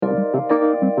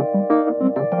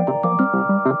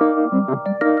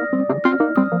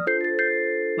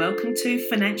welcome to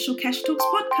Financial Cash Talks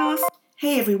podcast.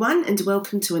 Hey everyone, and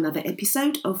welcome to another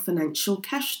episode of Financial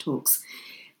Cash Talks.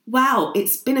 Wow,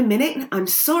 it's been a minute. I'm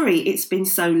sorry it's been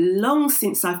so long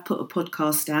since I've put a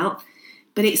podcast out,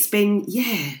 but it's been,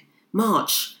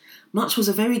 March. March was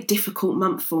a very difficult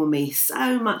month for me.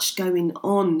 So much going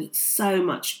on, so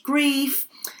much grief,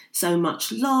 so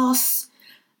much loss,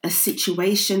 a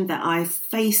situation that I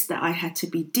faced that I had to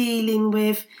be dealing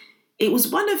with. It was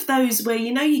one of those where,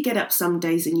 you get up some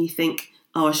days and you think,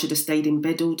 oh, I should have stayed in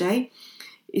bed all day.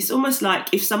 It's almost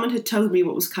like if someone had told me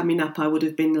what was coming up, I would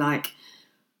have been like,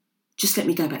 just let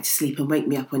me go back to sleep and wake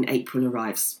me up when April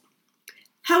arrives.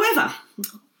 However,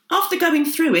 after going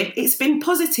through it, it's been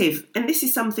positive. And this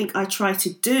is something I try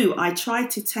to do. I try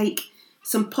to take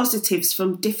some positives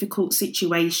from difficult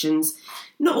situations,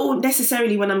 not all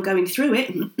necessarily when I'm going through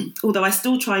it, although I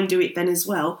still try and do it then as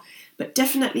well. But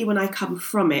definitely when I come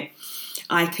from it,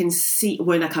 I can see,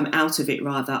 when I come out of it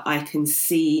rather, I can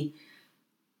see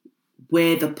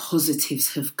where the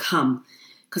positives have come.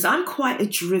 Because I'm quite a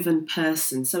driven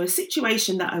person. So a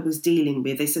situation that I was dealing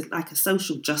with is like a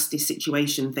social justice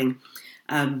situation thing.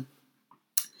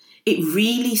 It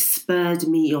really spurred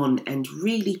me on and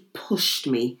really pushed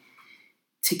me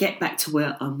to get back to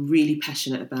where I'm really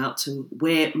passionate about, to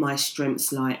where my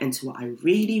strengths lie and to what I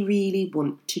really, really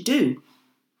want to do.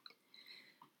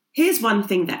 Here's one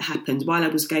thing that happened while I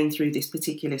was going through this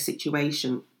particular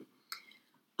situation.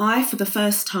 I, for the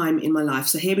first time in my life,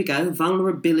 so here we go,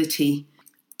 vulnerability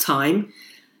time.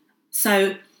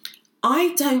 So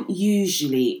I don't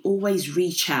usually always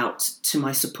reach out to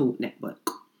my support network.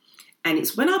 And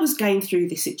it's when I was going through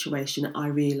this situation, I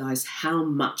realised how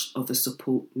much of a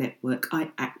support network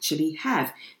I actually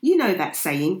have. You know that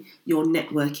saying, your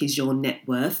network is your net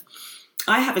worth.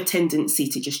 I have a tendency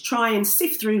to just try and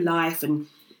sift through life and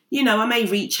I may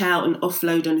reach out and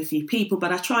offload on a few people,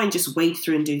 but I try and just wade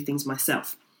through and do things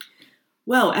myself.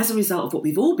 Well, as a result of what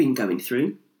we've all been going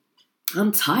through,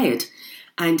 I'm tired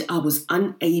and I was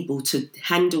unable to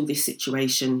handle this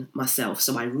situation myself.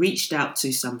 So I reached out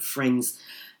to some friends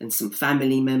and some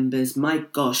family members. My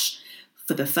gosh,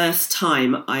 for the first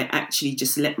time, I actually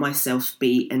just let myself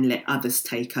be and let others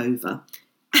take over.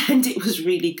 And it was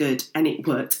really good and it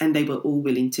worked and they were all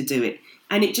willing to do it.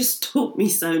 And it just taught me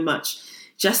so much.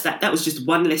 Just that was just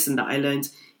one lesson that I learned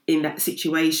in that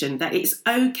situation, that it's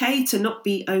okay to not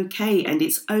be okay and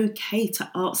it's okay to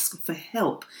ask for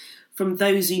help from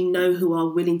those you know who are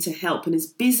willing to help. And as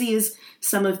busy as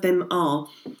some of them are,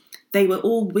 they were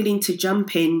all willing to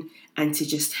jump in and to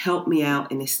just help me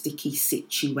out in a sticky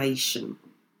situation.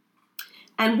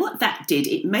 And what that did,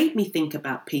 it made me think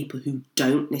about people who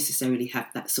don't necessarily have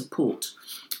that support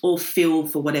or feel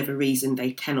for whatever reason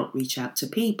they cannot reach out to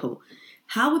people.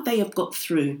 How would they have got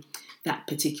through that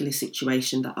particular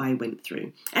situation that I went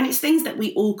through? And it's things that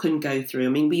we all can go through. I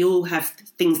mean, we all have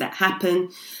things that happen,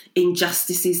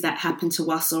 injustices that happen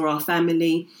to us or our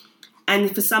family.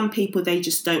 And for some people, they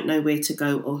just don't know where to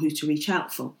go or who to reach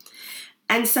out for.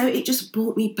 And so it just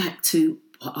brought me back to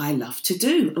what I love to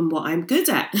do and what I'm good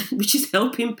at, which is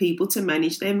helping people to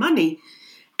manage their money.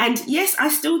 And yes, I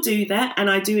still do that, and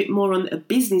I do it more on a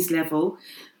business level.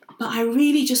 But I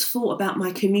really just thought about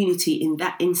my community in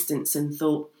that instance and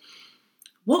thought,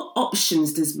 what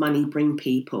options does money bring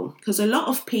people? Because a lot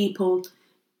of people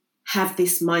have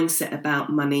this mindset about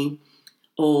money,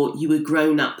 or you were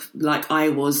grown up like I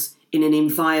was in an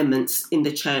environment in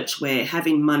the church where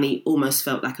having money almost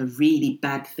felt like a really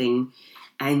bad thing.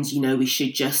 And, we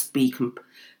should just be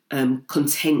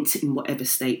content in whatever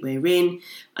state we're in.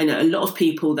 I know a lot of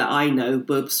people that I know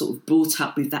were sort of brought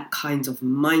up with that kind of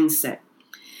mindset.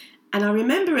 And I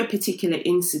remember a particular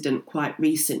incident quite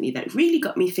recently that really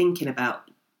got me thinking about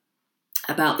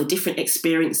the different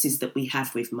experiences that we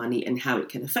have with money and how it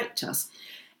can affect us.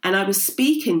 And I was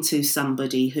speaking to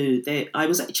somebody I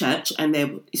was at church, and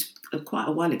it's quite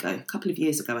a while ago, a couple of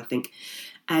years ago, I think.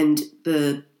 And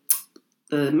the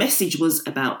message was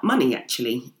about money,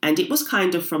 actually. And it was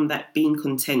kind of from that being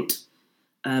content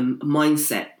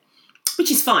mindset,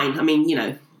 which is fine. I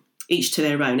mean, each to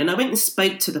their own. And I went and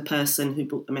spoke to the person who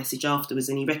brought the message afterwards,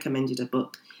 and he recommended a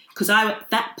book. Because I, at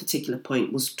that particular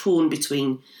point, was torn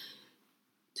between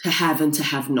to have and to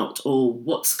have not, or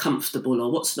what's comfortable or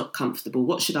what's not comfortable.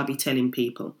 What should I be telling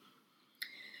people?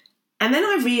 And then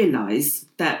I realised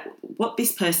that what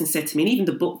this person said to me, and even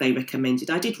the book they recommended,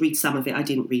 I did read some of it, I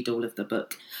didn't read all of the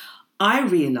book. I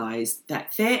realised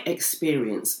that their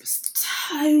experience was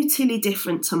totally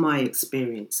different to my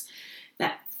experience.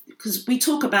 Because we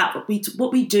talk about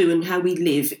what we do and how we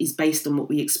live is based on what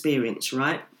we experience,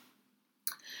 right?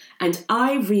 And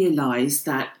I realised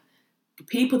that the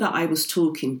people that I was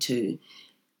talking to,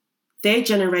 their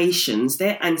generations,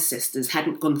 their ancestors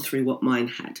hadn't gone through what mine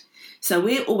had. So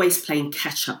we're always playing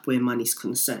catch up where money's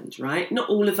concerned, right? Not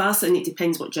all of us, and it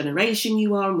depends what generation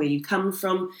you are and where you come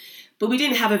from. But we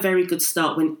didn't have a very good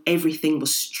start when everything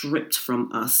was stripped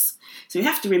from us. So we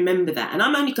have to remember that. And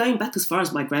I'm only going back as far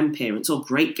as my grandparents or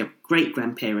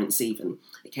great-grandparents even.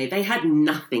 Okay, they had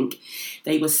nothing.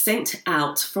 They were sent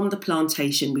out from the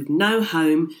plantation with no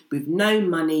home, with no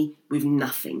money, with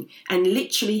nothing, and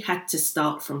literally had to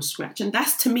start from scratch. And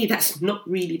to me, that's not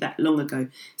really that long ago.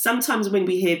 Sometimes when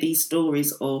we hear these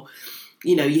stories or,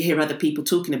 you hear other people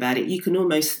talking about it, you can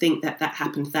almost think that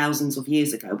happened thousands of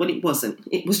years ago. Well, it wasn't.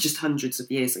 It was just hundreds of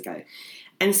years ago.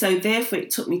 And so therefore it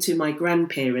took me to my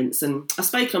grandparents, and I've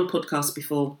spoken on podcasts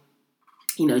before,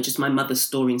 just my mother's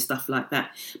story and stuff like that,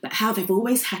 but how they've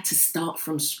always had to start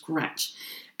from scratch.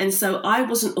 And so I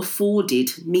wasn't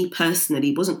afforded, me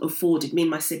personally, me and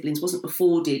my siblings wasn't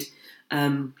afforded,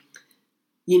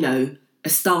 a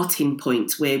starting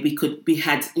point where we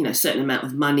had, a certain amount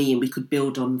of money and we could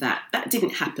build on that. That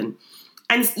didn't happen.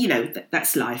 And,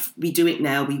 that's life. We do it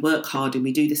now. We work hard and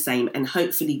we do the same. And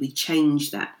hopefully we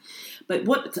change that. But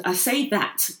what I say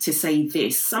that to say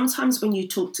this, sometimes when you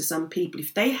talk to some people,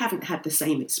 if they haven't had the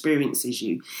same experience as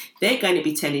you, they're going to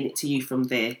be telling it to you from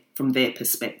their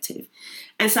perspective.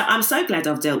 And so I'm so glad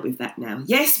I've dealt with that now.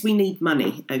 Yes, we need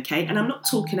money, okay? And I'm not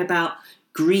talking about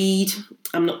greed.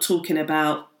 I'm not talking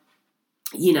about,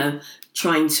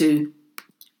 trying to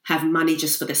have money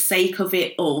just for the sake of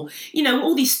it, or,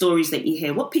 all these stories that you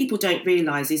hear. What people don't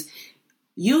realise is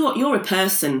you're a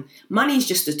person. Money is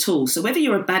just a tool. So if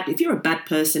you're a bad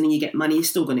person and you get money, you're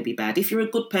still going to be bad. If you're a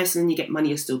good person and you get money,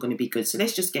 you're still going to be good. So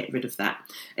let's just get rid of that,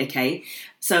 okay?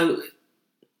 So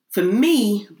for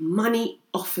me, money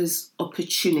offers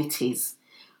opportunities.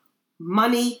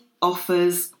 Money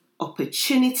offers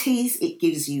opportunities. It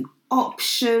gives you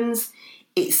options.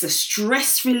 It's a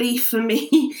stress relief for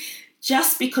me,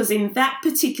 just because in that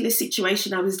particular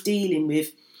situation I was dealing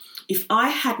with, if I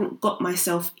hadn't got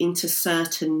myself into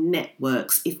certain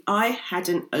networks, if I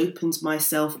hadn't opened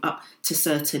myself up to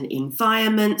certain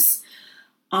environments,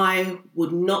 I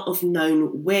would not have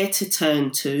known where to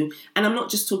turn to. And I'm not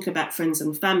just talking about friends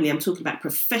and family, I'm talking about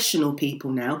professional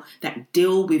people now that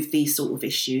deal with these sort of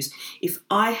issues. If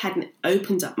I hadn't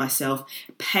opened up myself,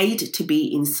 paid to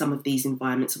be in some of these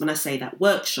environments, when I say that,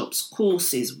 workshops,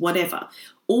 courses, whatever,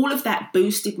 all of that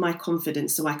boosted my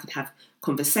confidence so I could have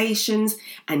conversations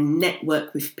and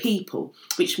network with people,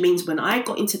 which means when I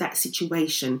got into that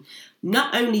situation,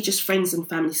 not only just friends and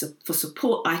family for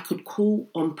support, I could call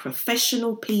on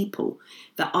professional people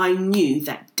that I knew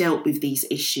that dealt with these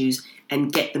issues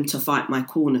and get them to fight my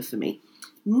corner for me.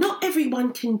 Not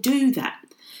everyone can do that.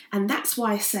 And that's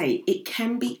why I say it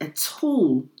can be a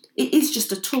tool. It is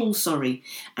just a tool,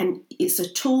 and it's a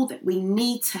tool that we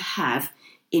need to have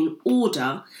in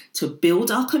order to build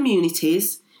our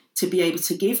communities, to be able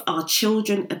to give our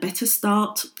children a better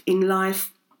start in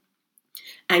life,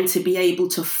 and to be able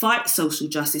to fight social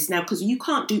justice. Now, because you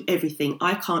can't do everything,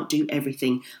 I can't do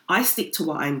everything. I stick to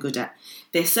what I'm good at.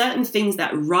 There's certain things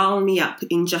that rile me up,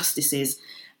 injustices,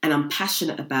 and I'm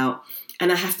passionate about,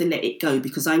 and I have to let it go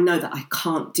because I know that I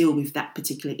can't deal with that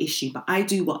particular issue, but I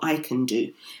do what I can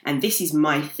do. And this is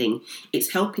my thing.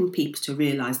 It's helping people to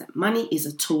realise that money is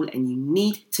a tool and you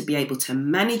need to be able to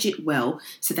manage it well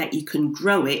so that you can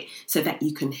grow it, so that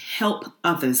you can help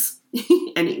others.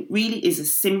 And it really is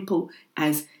as simple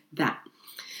as that.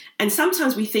 And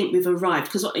sometimes we think we've arrived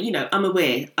because, I'm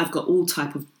aware I've got all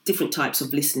different types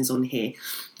of listeners on here.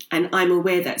 And I'm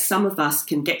aware that some of us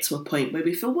can get to a point where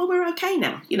we feel, well, we're okay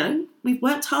now. We've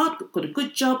worked hard, we've got a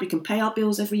good job, we can pay our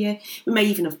bills every year. We may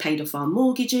even have paid off our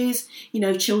mortgages.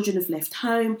 Children have left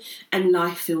home and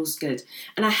life feels good.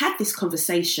 And I had this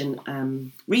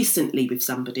conversation recently with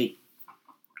somebody.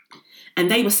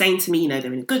 And they were saying to me,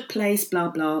 they're in a good place, blah,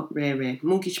 blah, rare,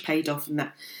 mortgage paid off and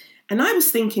that. And I was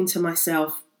thinking to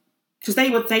myself, because they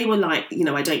were like,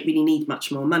 I don't really need much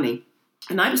more money.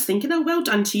 And I was thinking, oh, well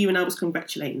done to you. And I was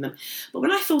congratulating them. But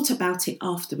when I thought about it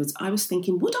afterwards, I was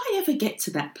thinking, would I ever get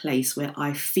to that place where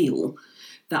I feel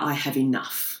that I have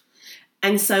enough?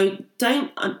 And so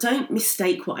don't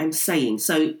mistake what I'm saying.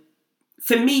 So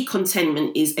for me,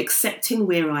 contentment is accepting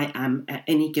where I am at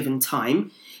any given time,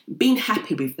 being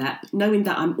happy with that, knowing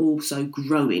that I'm also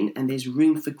growing and there's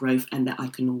room for growth and that I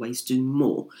can always do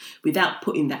more without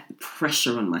putting that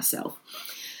pressure on myself.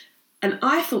 And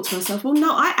I thought to myself, well,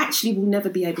 no, I actually will never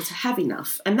be able to have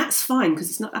enough. And that's fine,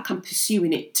 because it's not like I'm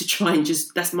pursuing it to try and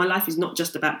my life is not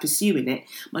just about pursuing it.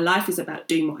 My life is about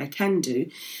doing what I can do.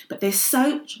 But there's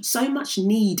so much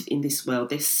need in this world.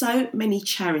 There's so many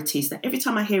charities that every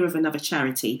time I hear of another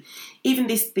charity, even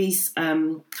this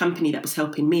company that was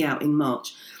helping me out in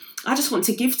March, I just want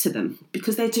to give to them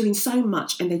because they're doing so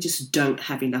much and they just don't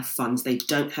have enough funds. They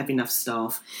don't have enough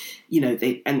staff,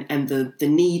 and the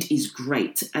need is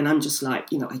great. And I'm just like,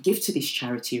 I give to this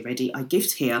charity already. I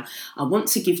give here. I want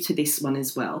to give to this one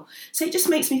as well. So it just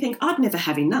makes me think I'd never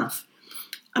have enough.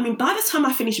 I mean, by the time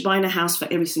I finish buying a house for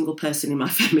every single person in my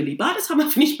family, by the time I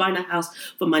finish buying a house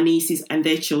for my nieces and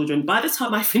their children, by the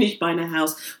time I finish buying a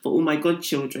house for all my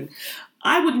godchildren,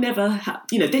 I would never have,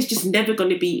 there's just never going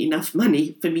to be enough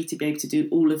money for me to be able to do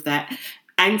all of that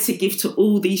and to give to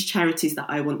all these charities that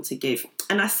I want to give.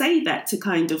 And I say that to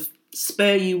kind of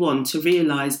spur you on to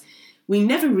realise we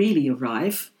never really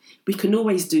arrive. We can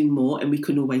always do more and we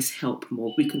can always help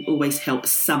more. We can always help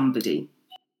somebody.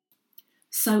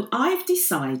 So I've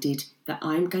decided that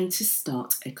I'm going to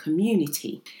start a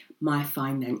community, my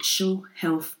financial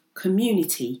health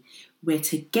community, where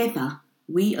together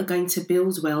we are going to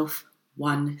build wealth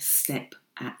one step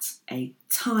at a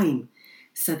time.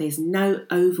 So there's no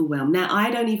overwhelm. Now,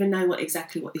 I don't even know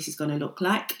exactly what this is going to look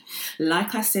like.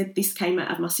 Like I said, this came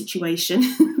out of my situation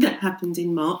that happened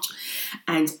in March,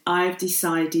 and I've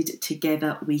decided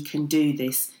together we can do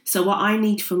this. So what I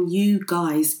need from you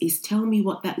guys is tell me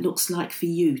what that looks like for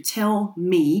you. Tell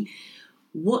me,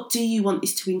 what do you want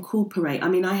this to incorporate? I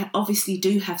mean, I obviously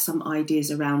do have some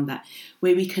ideas around that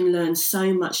where we can learn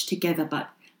so much together, but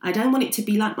I don't want it to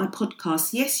be like my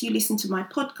podcast. Yes, you listen to my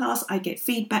podcast. I get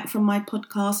feedback from my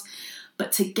podcast.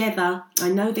 But together, I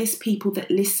know there's people that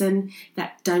listen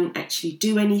that don't actually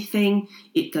do anything.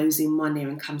 It goes in one ear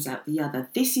and comes out the other.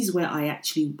 This is where I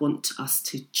actually want us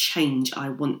to change. I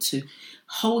want to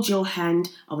hold your hand.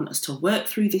 I want us to work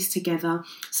through this together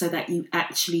so that you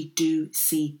actually do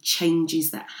see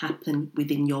changes that happen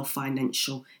within your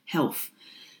financial health.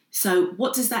 So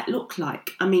what does that look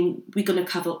like? I mean, we're going to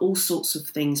cover all sorts of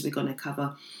things. We're going to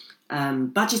cover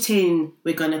budgeting.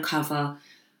 We're going to cover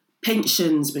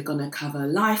pensions. We're going to cover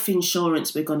life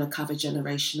insurance. We're going to cover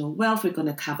generational wealth. We're going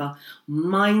to cover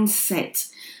mindset.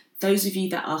 Those of you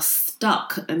that are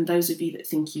stuck and those of you that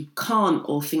think you can't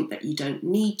or think that you don't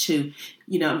need to,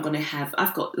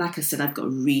 I've got a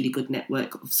really good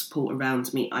network of support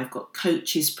around me. I've got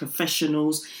coaches,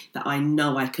 professionals that I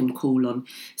know I can call on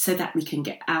so that we can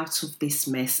get out of this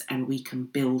mess and we can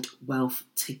build wealth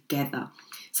together.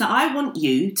 So I want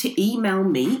you to email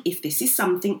me if this is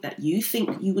something that you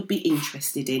think you would be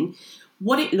interested in,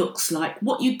 what it looks like,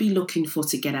 what you'd be looking for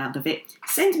to get out of it.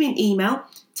 Send me an email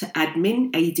to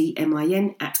admin,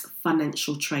 ADMIN, at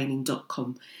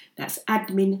financialtraining.com. That's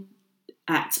admin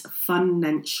at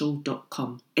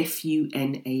financial.com,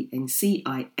 FUNANCIAL,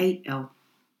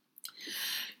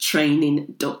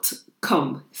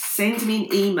 training.com. Send me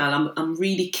an email. I'm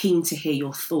really keen to hear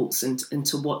your thoughts and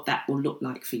to what that will look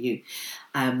like for you.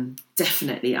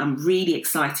 Definitely, I'm really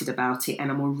excited about it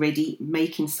and I'm already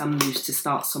making some moves to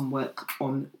start some work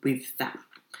on with that.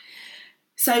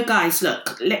 So guys,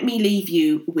 look, let me leave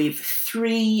you with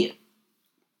three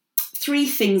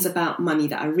things about money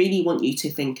that I really want you to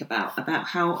think about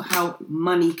how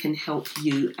money can help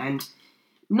you, and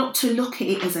not to look at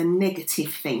it as a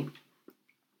negative thing.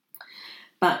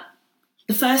 But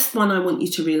the first one I want you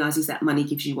to realise is that money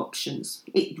gives you options.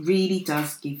 It really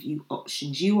does give you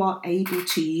options. You are able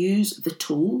to use the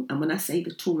tool, and when I say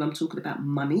the tool, I'm talking about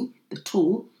money, the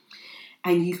tool,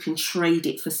 and you can trade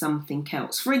it for something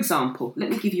else. For example,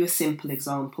 let me give you a simple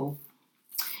example.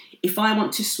 If I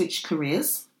want to switch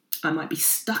careers, I might be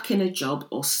stuck in a job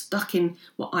or stuck in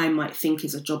what I might think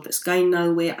is a job that's going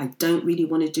nowhere. I don't really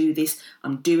want to do this.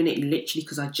 I'm doing it literally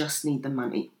because I just need the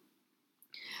money.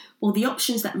 Well, the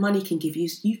options that money can give you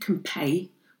is you can pay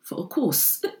for a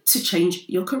course to change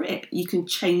your career. You can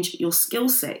change your skill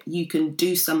set. You can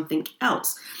do something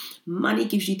else. Money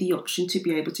gives you the option to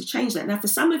be able to change that. Now, for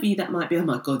some of you, that might be, oh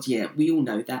my God, yeah, we all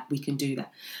know that, we can do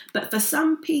that. But for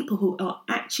some people who are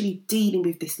actually dealing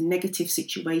with this negative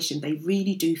situation, they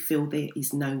really do feel there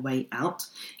is no way out,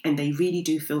 and they really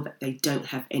do feel that they don't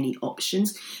have any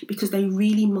options because they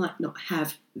really might not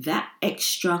have that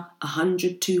extra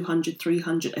 100, 200,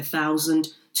 300, 1,000,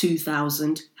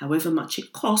 2,000, however much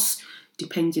it costs,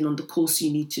 depending on the course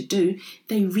you need to do.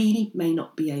 They really may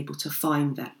not be able to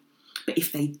find that. But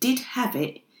if they did have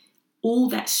it, all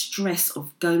that stress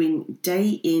of going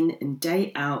day in and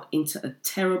day out into a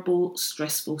terrible,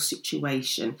 stressful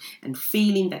situation and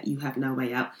feeling that you have no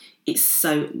way out, it's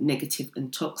so negative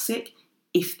and toxic.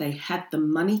 if they had the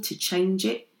money to change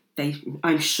it,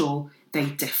 I'm sure they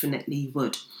definitely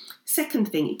would.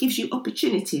 Second thing, it gives you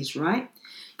opportunities, right?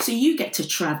 So you get to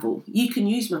travel. You can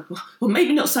use well,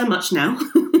 maybe not so much now,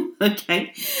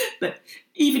 okay? But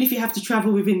even if you have to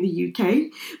travel within the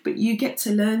UK, but you get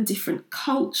to learn different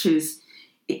cultures.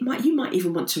 You might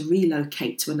even want to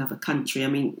relocate to another country. I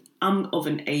mean, I'm of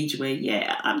an age where,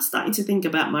 I'm starting to think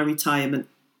about my retirement.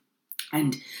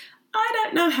 And I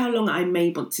don't know how long I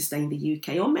may want to stay in the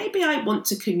UK, or maybe I want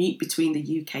to commute between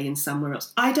the UK and somewhere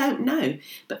else. I don't know.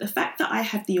 But the fact that I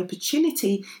have the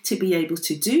opportunity to be able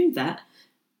to do that,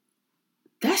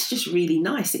 that's just really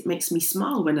nice. It makes me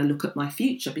smile when I look at my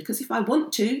future, because if I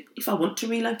want to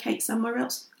relocate somewhere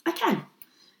else, I can.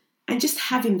 And just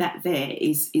having that there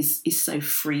is so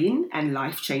freeing and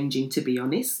life-changing, to be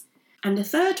honest. And the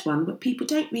third one, what people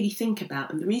don't really think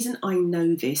about, and the reason I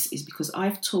know this is because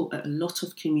I've taught at a lot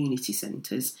of community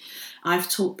centres. I've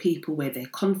taught people where their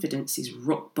confidence is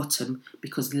rock bottom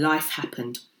because life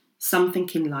happened. Something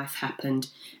in life happened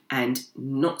and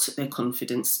knocked their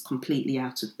confidence completely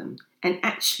out of them. And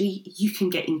actually, you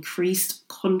can get increased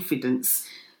confidence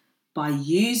by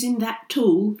using that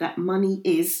tool that money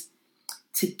is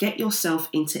to get yourself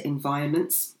into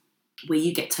environments where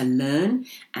you get to learn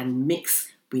and mix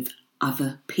with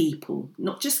other people,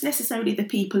 not just necessarily the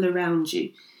people around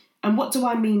you. And what do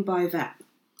I mean by that?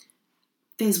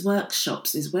 There's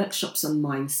workshops on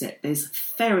mindset, there's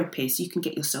therapists. You can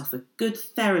get yourself a good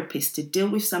therapist to deal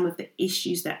with some of the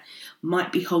issues that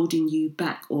might be holding you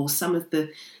back, or some of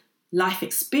the life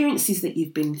experiences that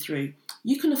you've been through.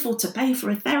 You can afford to pay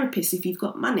for a therapist if you've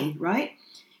got money, right?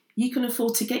 You can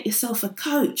afford to get yourself a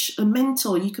coach, a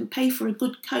mentor. You can pay for a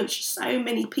good coach. So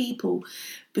many people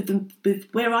with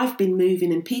where I've been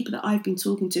moving and people that I've been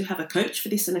talking to have a coach for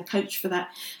this and a coach for that.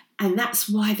 And that's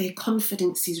why their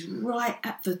confidence is right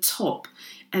at the top.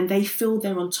 And they feel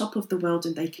they're on top of the world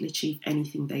and they can achieve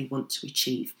anything they want to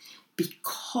achieve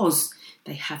because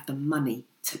they have the money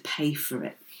to pay for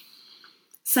it.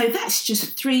 So that's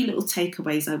just 3 little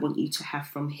takeaways I want you to have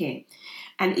from here.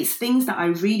 And it's things that I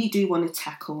really do want to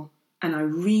tackle, and I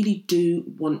really do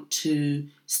want to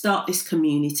start this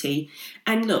community.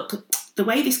 And look, the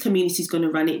way this community is going to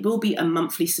run, it will be a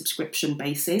monthly subscription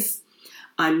basis.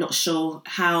 I'm not sure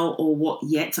how or what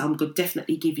yet. I'm going to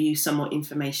definitely give you some more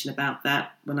information about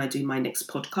that when I do my next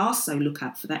podcast. So look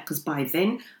out for that, because by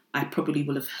then I probably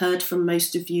will have heard from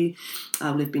most of you. I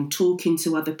will have been talking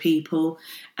to other people,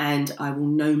 and I will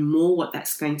know more what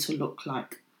that's going to look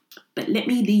like. But let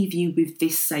me leave you with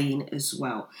this saying as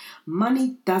well.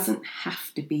 Money doesn't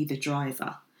have to be the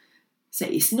driver. So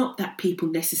it's not that people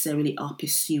necessarily are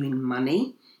pursuing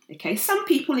money. Okay, some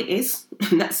people it is,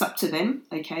 and that's up to them.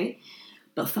 Okay,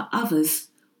 but for others,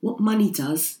 what money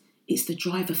does, it's the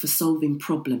driver for solving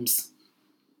problems.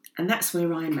 And that's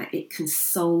where I'm at. It can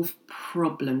solve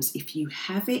problems. If you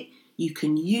have it, you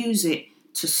can use it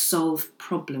to solve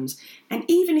problems. And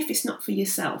even if it's not for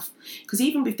yourself, because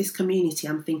even with this community,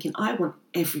 I'm thinking I want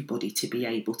everybody to be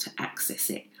able to access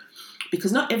it,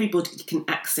 because not everybody can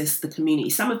access the community.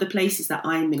 Some of the places that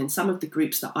I'm in and some of the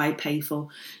groups that I pay for,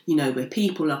 where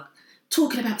people are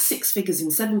talking about 6 figures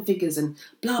and 7 figures and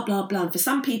blah, blah, blah. And for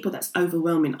some people, that's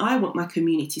overwhelming. I want my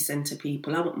community centre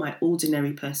people, I want my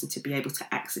ordinary person to be able to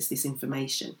access this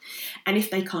information. And if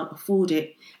they can't afford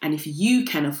it, and if you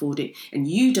can afford it and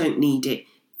you don't need it,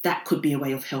 that could be a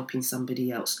way of helping somebody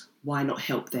else. Why not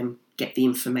help them get the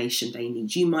information they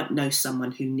need? You might know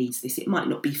someone who needs this. It might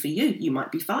not be for you. You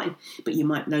might be fine. But you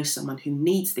might know someone who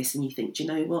needs this and you think, do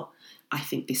you know what? I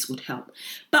think this would help.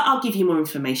 But I'll give you more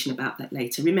information about that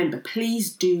later. Remember, please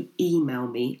do email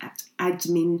me at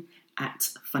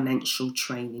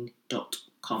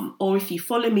admin@financialtraining.com. Or if you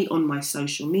follow me on my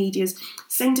social medias,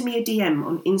 send me a DM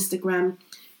on Instagram.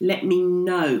 Let me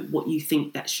know what you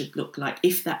think that should look like,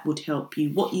 if that would help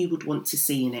you, what you would want to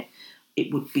see in it.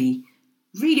 It would be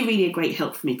really, really a great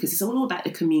help for me, because it's all about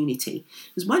the community.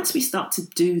 Because once we start to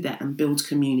do that and build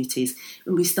communities,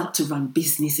 and we start to run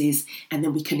businesses, and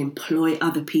then we can employ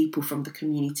other people from the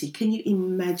community, can you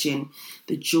imagine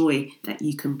the joy that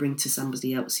you can bring to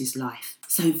somebody else's life?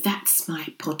 So that's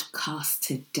my podcast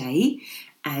today.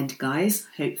 And guys,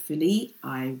 hopefully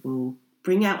I will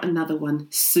bring out another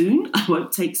one soon. I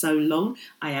won't take so long.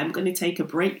 I am going to take a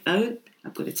break though.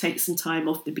 I'm going to take some time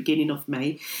off the beginning of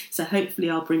May. So hopefully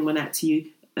I'll bring one out to you,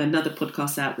 another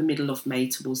podcast out the middle of May,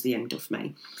 towards the end of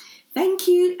May. Thank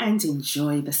you and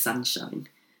enjoy the sunshine.